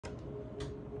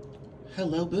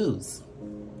Hello, booze.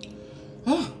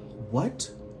 Oh,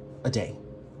 what a day.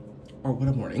 Or what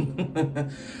a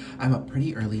morning. I'm up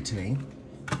pretty early today.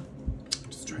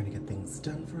 Just trying to get things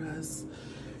done for us.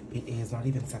 It is not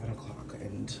even 7 o'clock,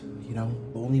 and you know,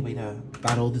 the only way to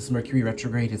battle this Mercury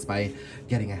retrograde is by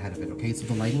getting ahead of it, okay? So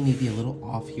the lighting may be a little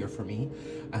off here for me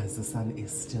as the sun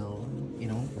is still, you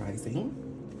know, rising.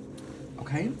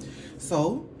 Okay,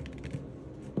 so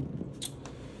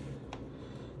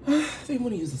I think I'm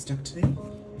going to use this deck today.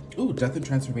 Ooh, Death and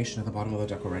Transformation at the bottom of the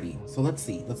deck already. So let's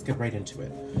see. Let's get right into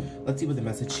it. Let's see what the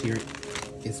message here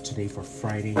is today for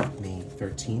Friday, May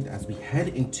 13th, as we head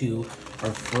into our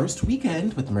first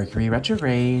weekend with Mercury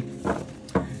retrograde.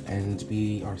 And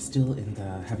we are still in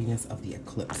the heaviness of the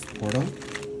eclipse portal.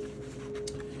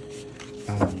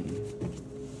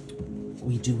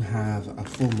 We do have a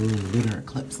full moon lunar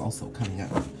eclipse also coming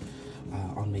up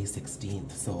on May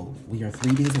 16th. So we are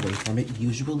 3 days away from it.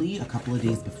 Usually a couple of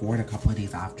days before and a couple of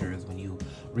days after is when you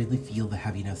really feel the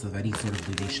heaviness of any sort of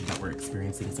lunation that we're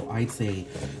experiencing. So I'd say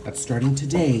that starting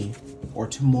today or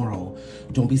tomorrow,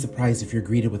 don't be surprised if you're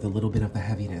greeted with a little bit of the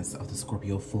heaviness of the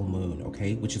Scorpio full moon,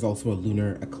 okay? Which is also a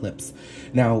lunar eclipse.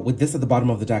 Now, with this at the bottom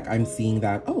of the deck, I'm seeing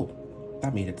that, oh,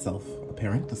 that made itself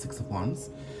apparent, the Six of Wands.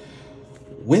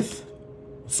 With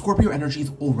Scorpio energy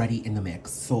is already in the mix,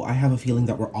 so I have a feeling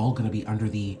that we're all going to be under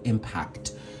the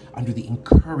impact, under the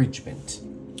encouragement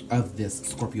of this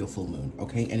Scorpio full moon,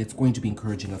 okay? And it's going to be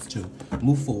encouraging us to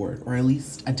move forward, or at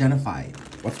least identify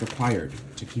what's required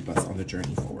to keep us on the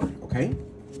journey forward, okay?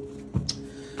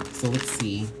 So let's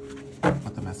see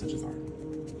what the messages are.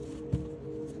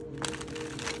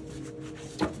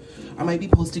 I might be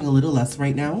posting a little less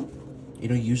right now. You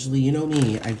know, usually, you know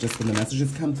me, when the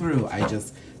messages come through, I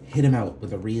just hit them out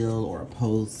with a reel or a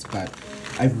post, but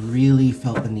I've really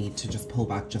felt the need to just pull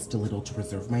back just a little to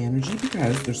preserve my energy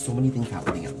because there's so many things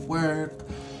happening at work,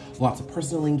 lots of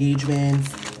personal engagements,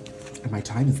 and my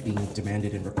time is being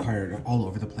demanded and required all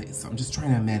over the place. So I'm just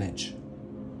trying to manage.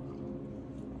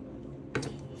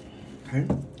 Okay,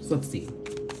 so let's see.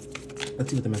 Let's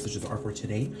see what the messages are for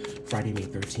today, Friday, May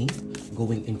 13th,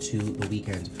 going into the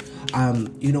weekend.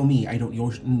 You know me, I don't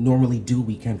normally do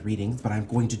weekend readings, but I'm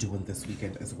going to do one this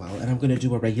weekend as well. And I'm going to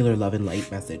do a regular love and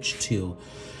light message too.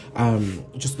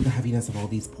 Just with the heaviness of all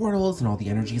these portals and all the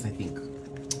energies, I think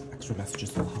extra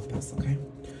messages will help us, okay?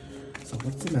 So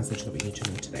what's the message that we need to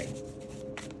know today?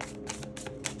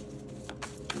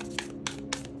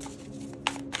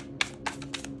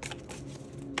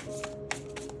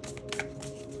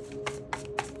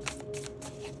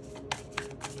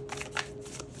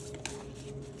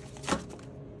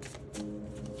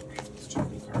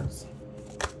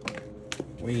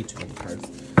 Way too many cards.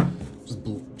 Just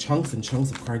chunks and chunks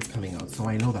of cards coming out. So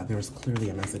I know that there's clearly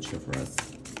a message here for us.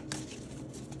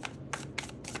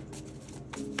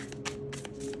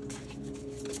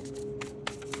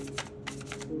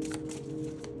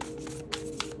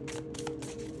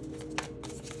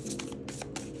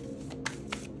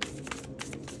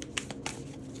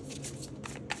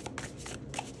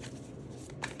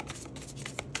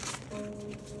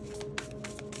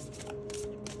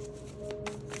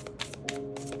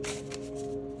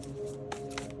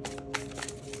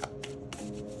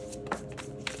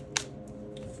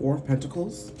 Four of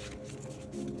Pentacles.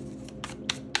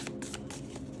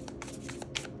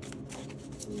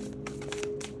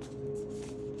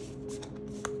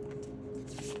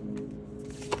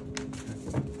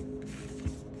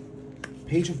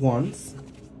 Page of Wands.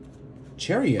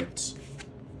 Chariot.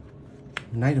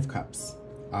 Knight of Cups.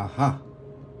 Aha.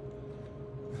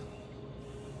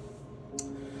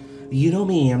 You know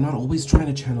me, I'm not always trying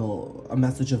to channel a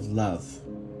message of love,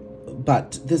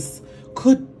 but this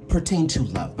could pertain to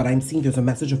love, but I'm seeing there's a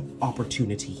message of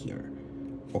opportunity here,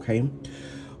 okay?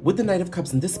 With the Knight of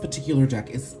Cups in this particular deck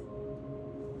is,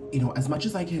 you know, as much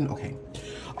as I can, okay,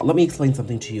 let me explain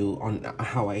something to you on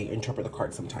how I interpret the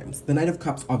card sometimes. The Knight of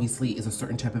Cups obviously is a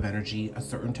certain type of energy, a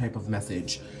certain type of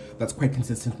message that's quite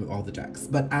consistent with all the decks.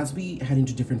 But as we head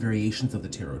into different variations of the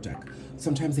tarot deck,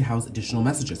 sometimes they house additional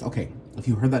messages. Okay, if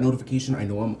you heard that notification, I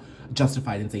know I'm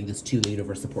justified in saying this too. The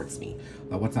universe supports me.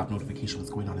 The WhatsApp notification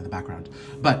was going on in the background.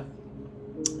 But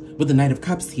with the Knight of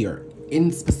Cups here,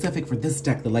 in specific for this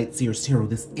deck, the Light Seer's Tarot,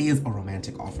 this is a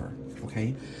romantic offer,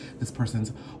 okay? This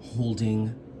person's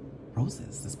holding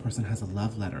roses. This person has a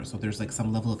love letter. So there's like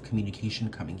some level of communication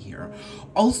coming here.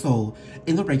 Also,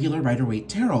 in the regular Rider-Waite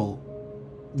Tarot,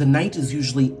 the Knight is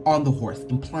usually on the horse,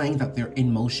 implying that they're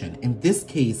in motion. In this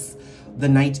case, the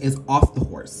Knight is off the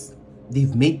horse.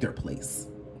 They've made their place.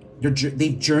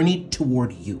 They've journeyed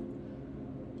toward you.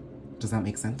 Does that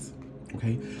make sense?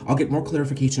 Okay, I'll get more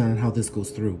clarification on how this goes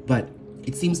through, but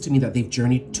It seems to me that they've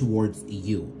journeyed towards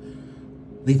you.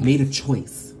 They've made a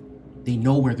choice. They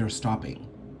know where they're stopping.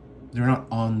 They're not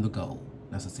on the go,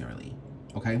 necessarily.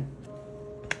 Okay?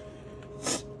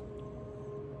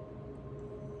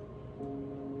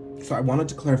 So I wanted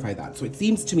to clarify that. So it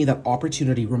seems to me that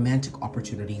opportunity, romantic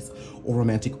opportunities, or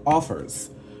romantic offers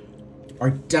are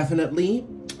definitely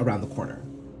around the corner.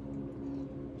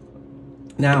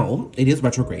 Now, it is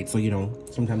retrograde, so, you know,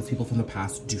 sometimes people from the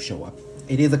past do show up.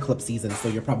 It is eclipse season, so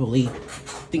you're probably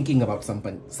thinking about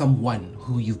someone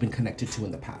who you've been connected to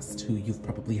in the past, who you've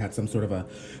probably had some sort of a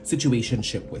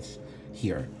situationship with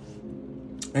here.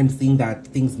 I'm seeing that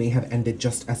things may have ended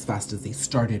just as fast as they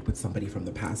started with somebody from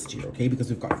the past here, okay? Because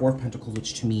we've got Four of Pentacles,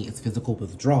 which to me is physical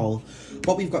withdrawal,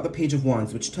 but we've got the Page of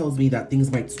Wands, which tells me that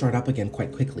things might start up again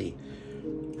quite quickly.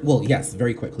 Well, yes,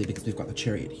 very quickly, because we've got the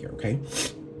Chariot here, okay?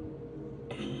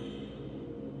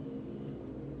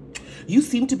 You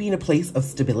seem to be in a place of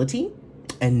stability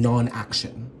and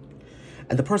non-action.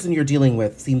 And the person you're dealing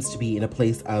with seems to be in a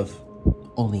place of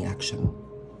only action.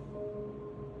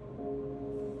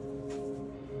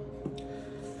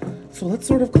 So let's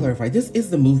sort of clarify. This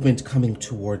is the movement coming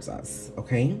towards us,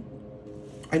 okay?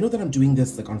 I know that I'm doing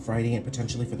this like on Friday and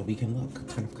potentially for the weekend. Look,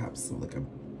 Ten of Cups. So like I'm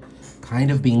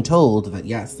kind of being told that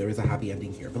yes, there is a happy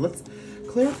ending here. But let's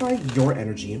clarify your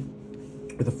energy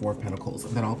with the Four of Pentacles,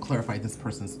 and then I'll clarify this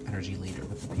person's energy later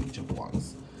with the Page of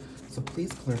Wands. So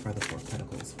please clarify the Four of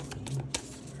Pentacles for me.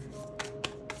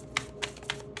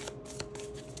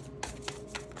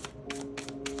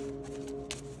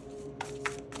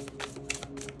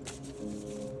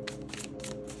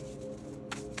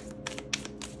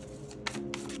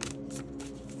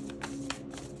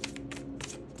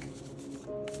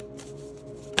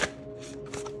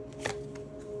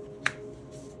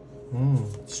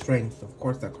 Strength. Of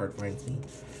course that card finds me.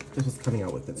 This was coming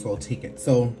out with it, so I'll take it.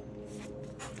 So,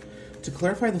 to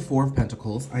clarify the Four of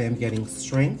Pentacles, I am getting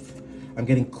Strength. I'm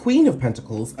getting Queen of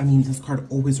Pentacles. I mean, this card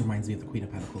always reminds me of the Queen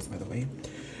of Pentacles, by the way.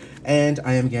 And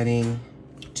I am getting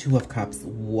Two of Cups.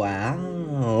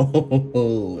 Wow.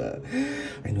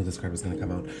 I knew this card was going to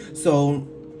come out. So,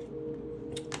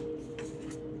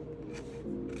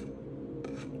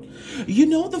 you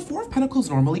know, the Four of Pentacles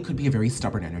normally could be a very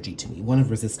stubborn energy to me, one of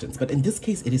resistance, but in this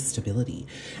case, it is stability.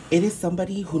 It is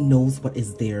somebody who knows what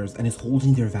is theirs and is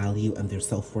holding their value and their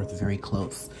self-worth very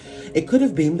close. It could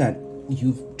have been that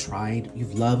you've tried,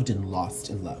 you've loved and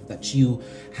lost in love, that you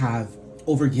have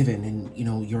overgiven and, you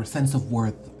know, your sense of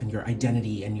worth and your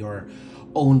identity and your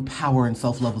own power and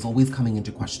self-love is always coming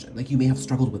into question. Like you may have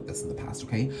struggled with this in the past,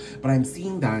 okay? But I'm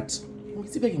seeing that, let me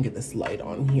see if I can get this light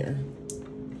on here.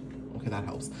 Okay, that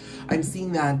helps. I'm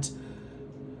seeing that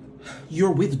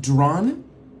you're withdrawn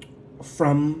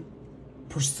from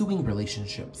pursuing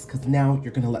relationships because now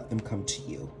you're going to let them come to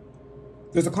you.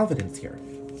 There's a confidence here.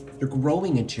 You're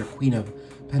growing into your Queen of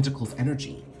Pentacles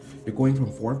energy. You're going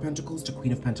from Four of Pentacles to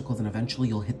Queen of Pentacles, and eventually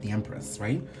you'll hit the Empress,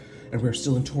 right? And we're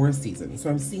still in Taurus season.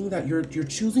 So I'm seeing that you're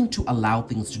choosing to allow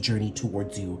things to journey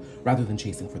towards you rather than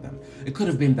chasing for them. It could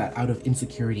have been that out of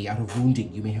insecurity, out of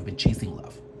wounding, you may have been chasing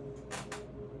love.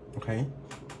 Okay?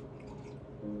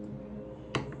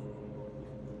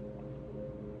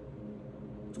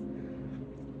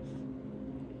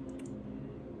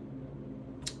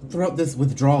 Throughout this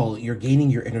withdrawal, you're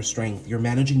gaining your inner strength. You're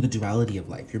managing the duality of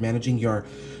life. You're managing your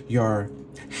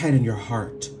head and your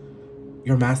heart,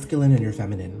 your masculine and your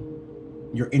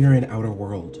feminine, your inner and outer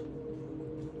world.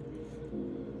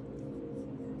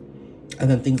 And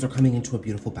then things are coming into a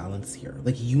beautiful balance here.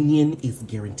 Like union is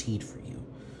guaranteed for you.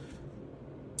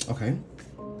 Okay?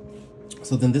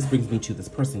 So then this brings me to this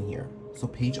person here. So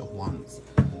Page of Wands.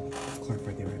 Let's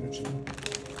clarify their energy.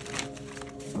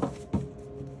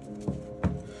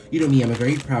 You know me, I'm a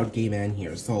very proud gay man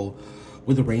here. So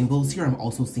with the rainbows here, I'm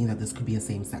also seeing that this could be a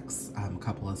same-sex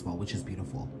couple as well, which is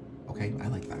beautiful. Okay, I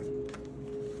like that.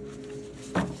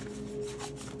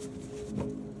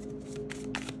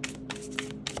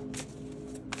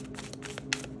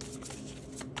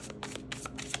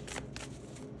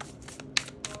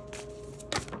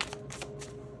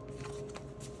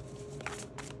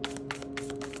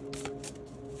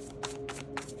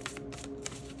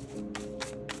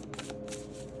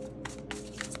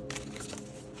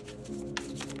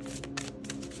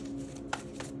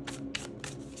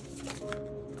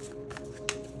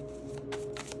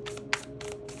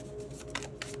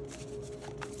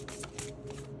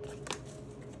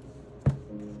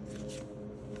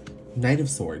 Knight of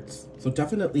Swords. So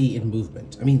definitely in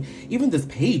movement. I mean, even this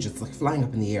page, it's like flying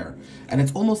up in the air. And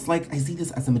it's almost like I see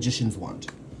this as a magician's wand.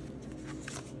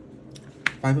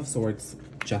 Five of Swords,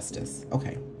 Justice.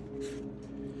 Okay.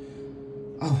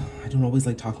 Oh, I don't always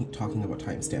like talking about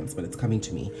timestamps, but it's coming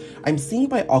to me. I'm seeing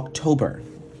by October,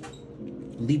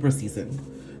 Libra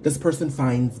season, this person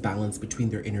finds balance between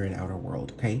their inner and outer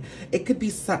world, okay? It could be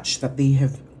such that they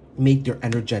have made their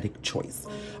energetic choice.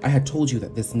 I had told you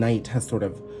that this knight has sort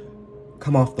of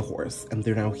come off the horse, and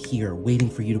they're now here waiting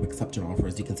for you to accept an offer.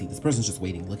 As you can see, this person's just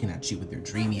waiting, looking at you with their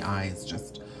dreamy eyes,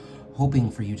 just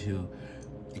hoping for you to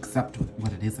accept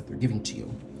what it is that they're giving to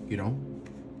you, you know?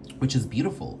 Which is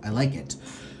beautiful. I like it.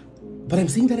 But I'm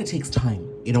seeing that it takes time,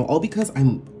 you know, all because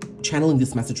I'm channeling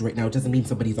this message right now. It doesn't mean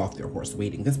somebody's off their horse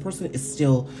waiting. This person is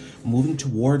still moving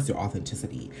towards their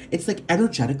authenticity. It's like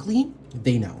energetically,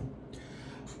 they know.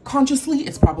 Consciously,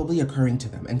 it's probably occurring to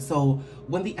them. And so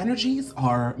when the energies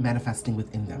are manifesting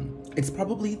within them, it's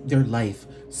probably their life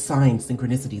signs,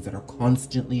 synchronicities that are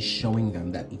constantly showing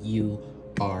them that you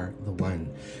are the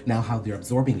one. Now, how they're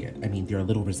absorbing it, I mean, they're a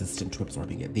little resistant to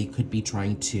absorbing it. They could be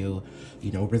trying to,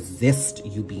 you know, resist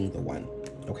you being the one.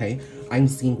 Okay, I'm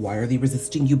seeing, why are they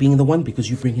resisting you being the one? Because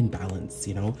you bring in balance,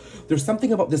 you know. There's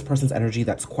something about this person's energy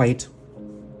that's quite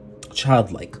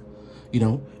childlike, you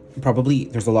know. Probably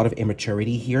there's a lot of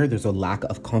immaturity here. There's a lack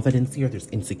of confidence here. There's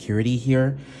insecurity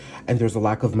here. And there's a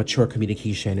lack of mature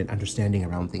communication and understanding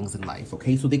around things in life,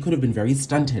 okay? So they could have been very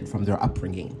stunted from their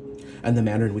upbringing and the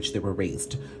manner in which they were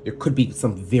raised. There could be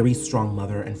some very strong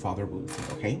mother and father wounds,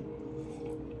 okay?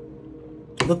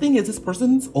 The thing is, this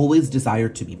person's always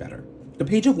desired to be better. The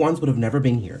Page of Wands would have never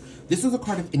been here. This is a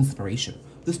card of inspiration.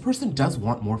 This person does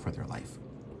want more for their life.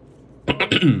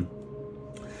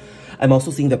 I'm also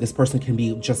seeing that this person can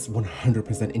be just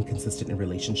 100% inconsistent in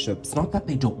relationships. Not that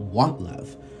they don't want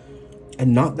love,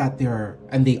 and not that they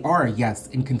are, yes,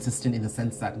 inconsistent in the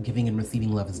sense that giving and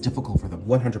receiving love is difficult for them,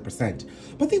 100%.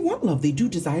 But they want love, they do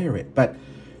desire it. But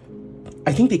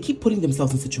I think they keep putting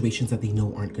themselves in situations that they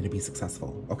know aren't going to be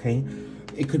successful, okay?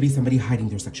 It could be somebody hiding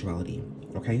their sexuality,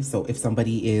 okay? So if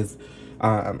somebody is,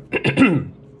 my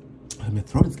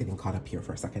throat is getting caught up here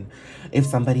for a second. If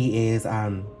somebody is,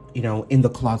 you know, in the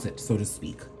closet, so to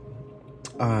speak,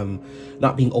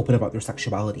 not being open about their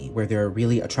sexuality, where they're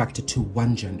really attracted to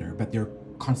one gender, but they're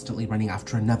constantly running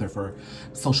after another for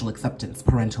social acceptance,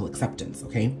 parental acceptance,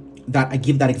 okay? That, I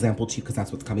give that example to you because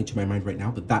that's what's coming to my mind right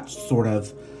now, but that sort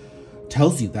of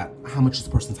tells you that how much this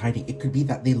person's hiding. It could be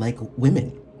that they like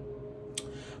women,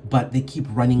 but they keep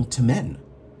running to men,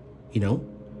 you know,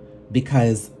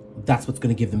 because that's what's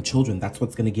going to give them children. That's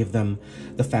what's going to give them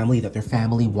the family that their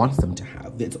family wants them to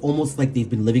have. It's almost like they've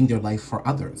been living their life for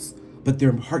others, but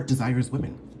their heart desires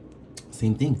women.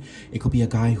 Same thing. It could be a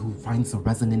guy who finds the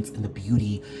resonance and the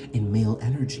beauty in male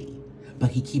energy,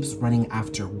 but he keeps running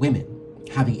after women,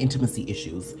 having intimacy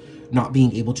issues, not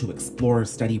being able to explore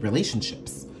steady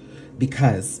relationships,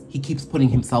 because he keeps putting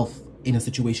himself in a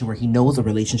situation where he knows a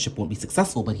relationship won't be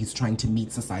successful, but he's trying to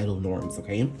meet societal norms,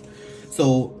 okay?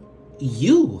 So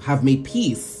you have made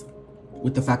peace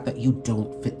with the fact that you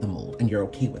don't fit the mold and you're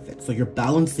okay with it. So you're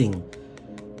balancing,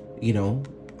 you know,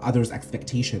 others'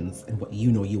 expectations and what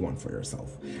you know you want for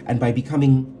yourself. And by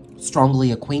becoming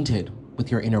strongly acquainted with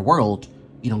your inner world,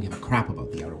 you don't give a crap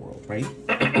about the outer world, right?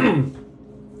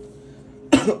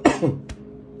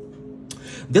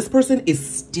 This person is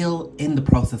still in the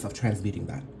process of transmuting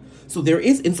that. So there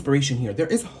is inspiration here. There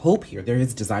is hope here. There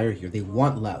is desire here. They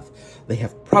want love. They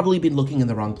have probably been looking in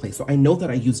the wrong place. So I know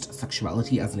that I used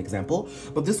sexuality as an example,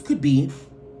 but this could be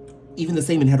even the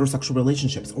same in heterosexual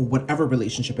relationships or whatever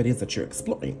relationship it is that you're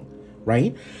exploring,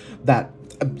 right? That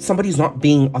somebody's not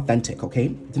being authentic, okay?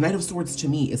 The Knight of Swords to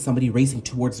me is somebody racing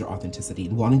towards their authenticity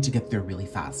and wanting to get there really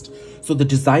fast. So the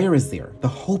desire is there. The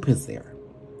hope is there.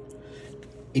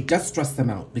 It does stress them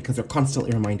out because they're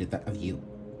constantly reminded that of you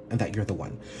and that you're the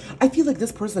one. I feel like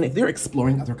this person, if they're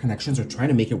exploring other connections or trying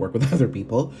to make it work with other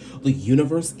people, the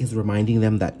universe is reminding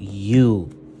them that you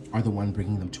are the one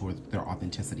bringing them towards their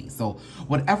authenticity. So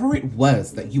whatever it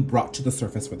was that you brought to the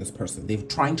surface for this person, they're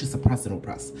trying to suppress and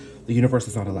oppress. The universe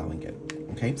is not allowing it,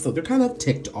 okay? So they're kind of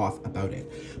ticked off about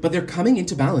it, but they're coming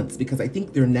into balance because I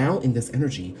think they're now in this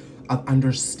energy of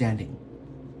understanding,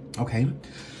 okay?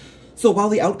 So while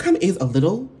the outcome is a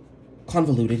little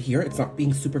convoluted here, it's not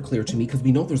being super clear to me because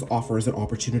we know there's offers and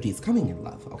opportunities coming in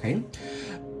love, okay?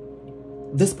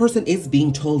 This person is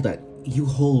being told that you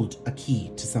hold a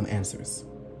key to some answers,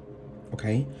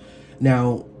 okay?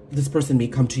 Now, this person may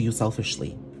come to you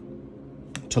selfishly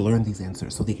to learn these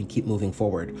answers so they can keep moving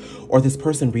forward. Or this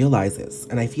person realizes,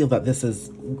 and I feel that this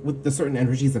is, with the certain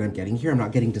energies that I'm getting here, I'm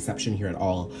not getting deception here at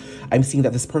all. I'm seeing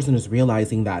that this person is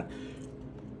realizing that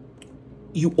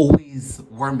you always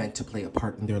were meant to play a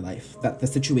part in their life. That the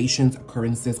situations,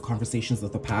 occurrences, conversations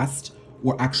of the past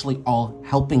were actually all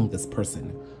helping this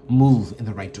person move in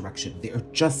the right direction. They are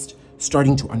just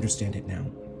starting to understand it now.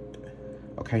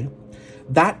 Okay?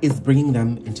 That is bringing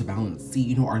them into balance. See,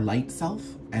 you know, our light self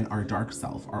and our dark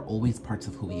self are always parts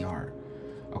of who we are.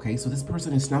 Okay? So this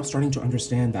person is now starting to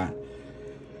understand that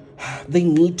they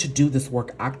need to do this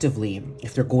work actively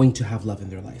if they're going to have love in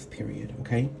their life, period.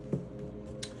 Okay?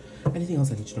 Anything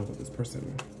else I need to know about this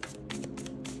person?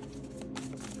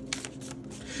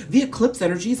 The eclipse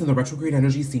energies and the retrograde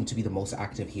energies seem to be the most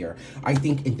active here. I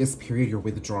think in this period, you're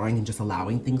withdrawing and just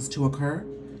allowing things to occur,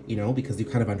 you know, because you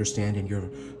kind of understand and you're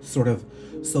sort of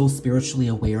so spiritually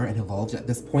aware and evolved at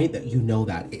this point that you know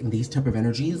that in these type of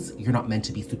energies, you're not meant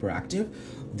to be super active.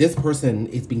 This person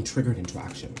is being triggered into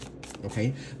action,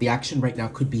 okay? The action right now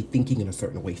could be thinking in a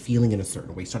certain way, feeling in a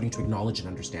certain way, starting to acknowledge and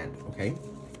understand, okay?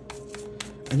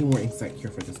 Any more insight here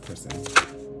for this person?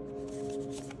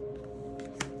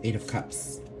 Eight of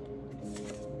Cups.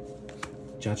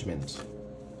 Judgment.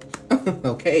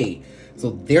 Okay,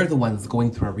 so they're the ones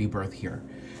going through a rebirth here.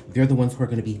 They're the ones who are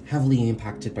going to be heavily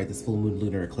impacted by this full moon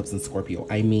lunar eclipse in Scorpio.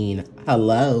 I mean,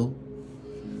 hello.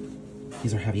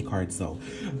 These are heavy cards though.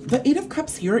 The Eight of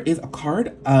Cups here is a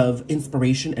card of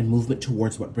inspiration and movement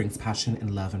towards what brings passion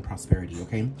and love and prosperity,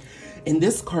 okay? In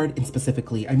this card in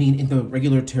specifically, I mean, in the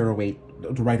regular tarot weight,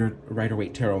 the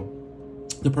Rider-Waite tarot,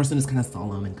 the person is kind of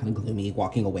solemn and kind of gloomy,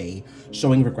 walking away,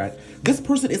 showing regret. This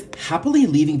person is happily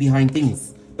leaving behind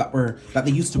things that they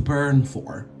used to burn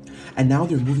for. And now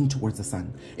they're moving towards the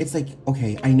sun. It's like,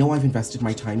 okay, I know I've invested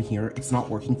my time here. It's not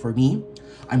working for me.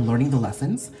 I'm learning the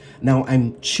lessons. Now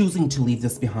I'm choosing to leave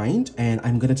this behind, and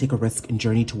I'm going to take a risk and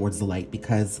journey towards the light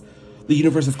because the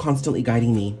universe is constantly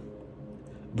guiding me,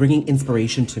 bringing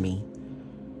inspiration to me.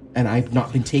 And I've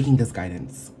not been taking this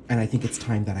guidance. And I think it's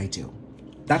time that I do.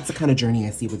 That's the kind of journey I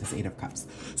see with this Eight of Cups.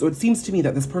 So it seems to me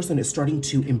that this person is starting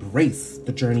to embrace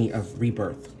the journey of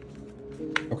rebirth.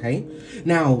 Okay?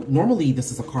 Now, normally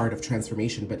this is a card of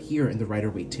transformation, but here in the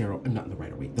Rider-Waite tarot, not in the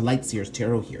Rider-Waite, the Light Seers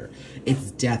tarot here,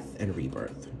 it's death and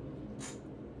rebirth.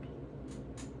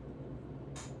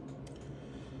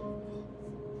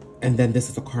 And then this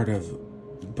is a card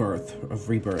of birth, of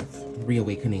rebirth,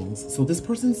 reawakenings. So this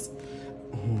person's,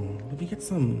 let me get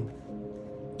some.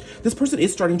 This person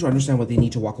is starting to understand what they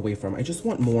need to walk away from. I just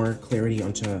want more clarity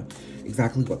onto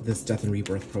exactly what this death and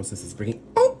rebirth process is bringing.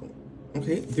 Oh,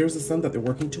 okay. There's the sun that they're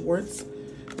working towards.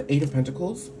 The Eight of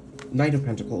Pentacles, Knight of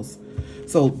Pentacles.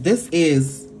 So this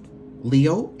is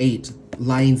Leo 8,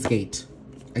 Lion's Gate,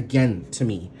 again to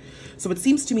me. So it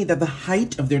seems to me that the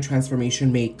height of their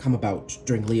transformation may come about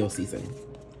during Leo season.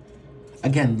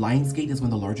 Again, Lion's Gate is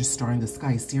when the largest star in the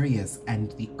sky, Sirius,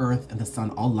 and the Earth and the sun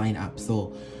all line up.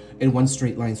 So in one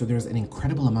straight line, so there's an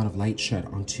incredible amount of light shed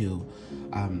onto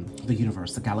the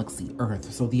universe, the galaxy,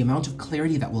 Earth. So the amount of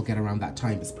clarity that we'll get around that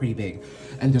time is pretty big.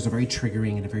 And there's a very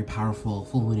triggering and a very powerful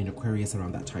full moon in Aquarius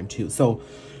around that time too. So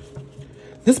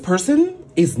this person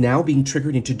is now being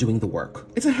triggered into doing the work.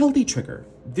 It's a healthy trigger.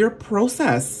 Their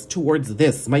process towards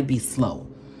this might be slow.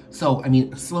 So, I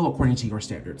mean, slow according to your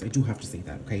standards. I do have to say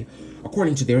that, okay?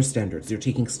 According to their standards, they're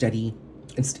taking steady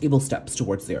and stable steps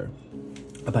towards their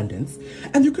abundance.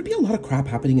 And there could be a lot of crap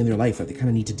happening in their life that they kind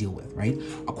of need to deal with, right?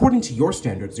 According to your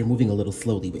standards, they're moving a little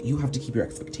slowly, but you have to keep your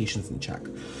expectations in check.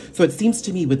 So it seems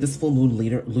to me with this full moon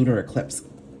lunar eclipse,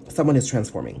 someone is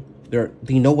transforming.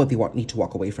 They know what they need to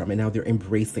walk away from, and now they're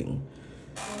embracing,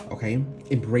 okay?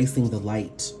 Embracing the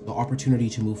light, the opportunity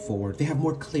to move forward. They have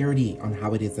more clarity on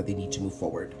how it is that they need to move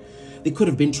forward. They could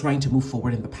have been trying to move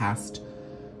forward in the past,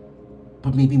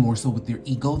 but maybe more so with their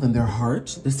ego than their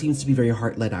heart. This seems to be very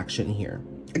heart-led action here.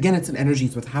 Again, it's an energy,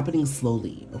 so it's happening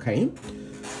slowly, okay?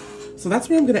 So that's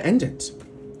where I'm going to end it.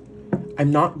 I'm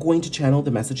not going to channel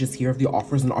the messages here of the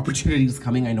offers and opportunities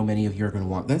coming. I know many of you are going to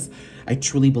want this. I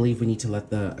truly believe we need to let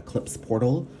the eclipse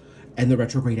portal and the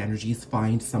retrograde energies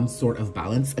find some sort of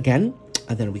balance again,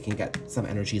 and then we can get some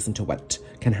energies into what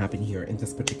can happen here in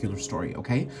this particular story,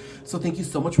 okay? So thank you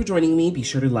so much for joining me. Be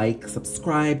sure to like,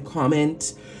 subscribe,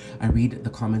 comment. I read the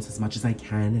comments as much as I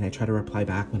can, and I try to reply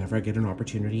back whenever I get an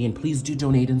opportunity. And please do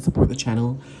donate and support the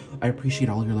channel. I appreciate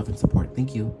all your love and support.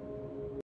 Thank you.